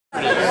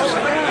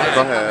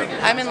Go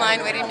ahead. I'm in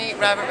line waiting to meet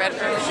Robert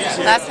Redford.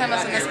 Last time I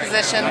was in this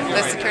position,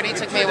 the security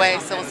took me away,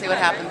 so we'll see what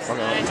happens.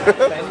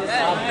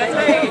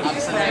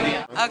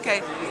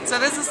 Okay, so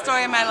this is the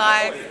story of my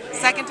life.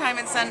 Second time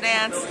at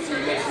Sundance.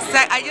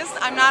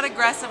 I'm not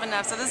aggressive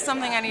enough, so this is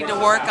something I need to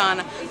work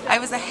on. I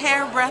was a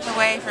hairbreadth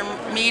away from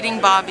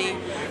meeting Bobby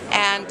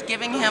and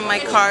giving him my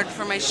card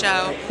for my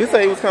show. He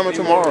said he was coming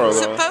tomorrow,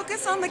 though. So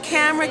focus on the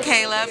camera,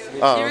 Caleb.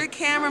 You're the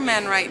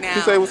cameraman right now.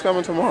 He said he was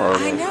coming tomorrow,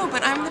 though. I know,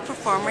 but I'm the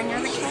performer and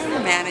you're the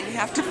cameraman, and you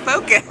have to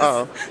focus.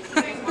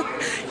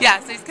 Yeah,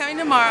 so he's coming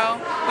tomorrow.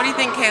 What do you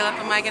think, Caleb?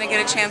 Am I going to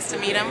get a chance to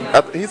meet him?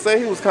 He said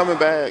he was coming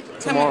back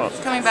tomorrow.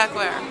 Coming back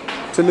where?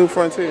 To New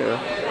Frontier.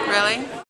 Really?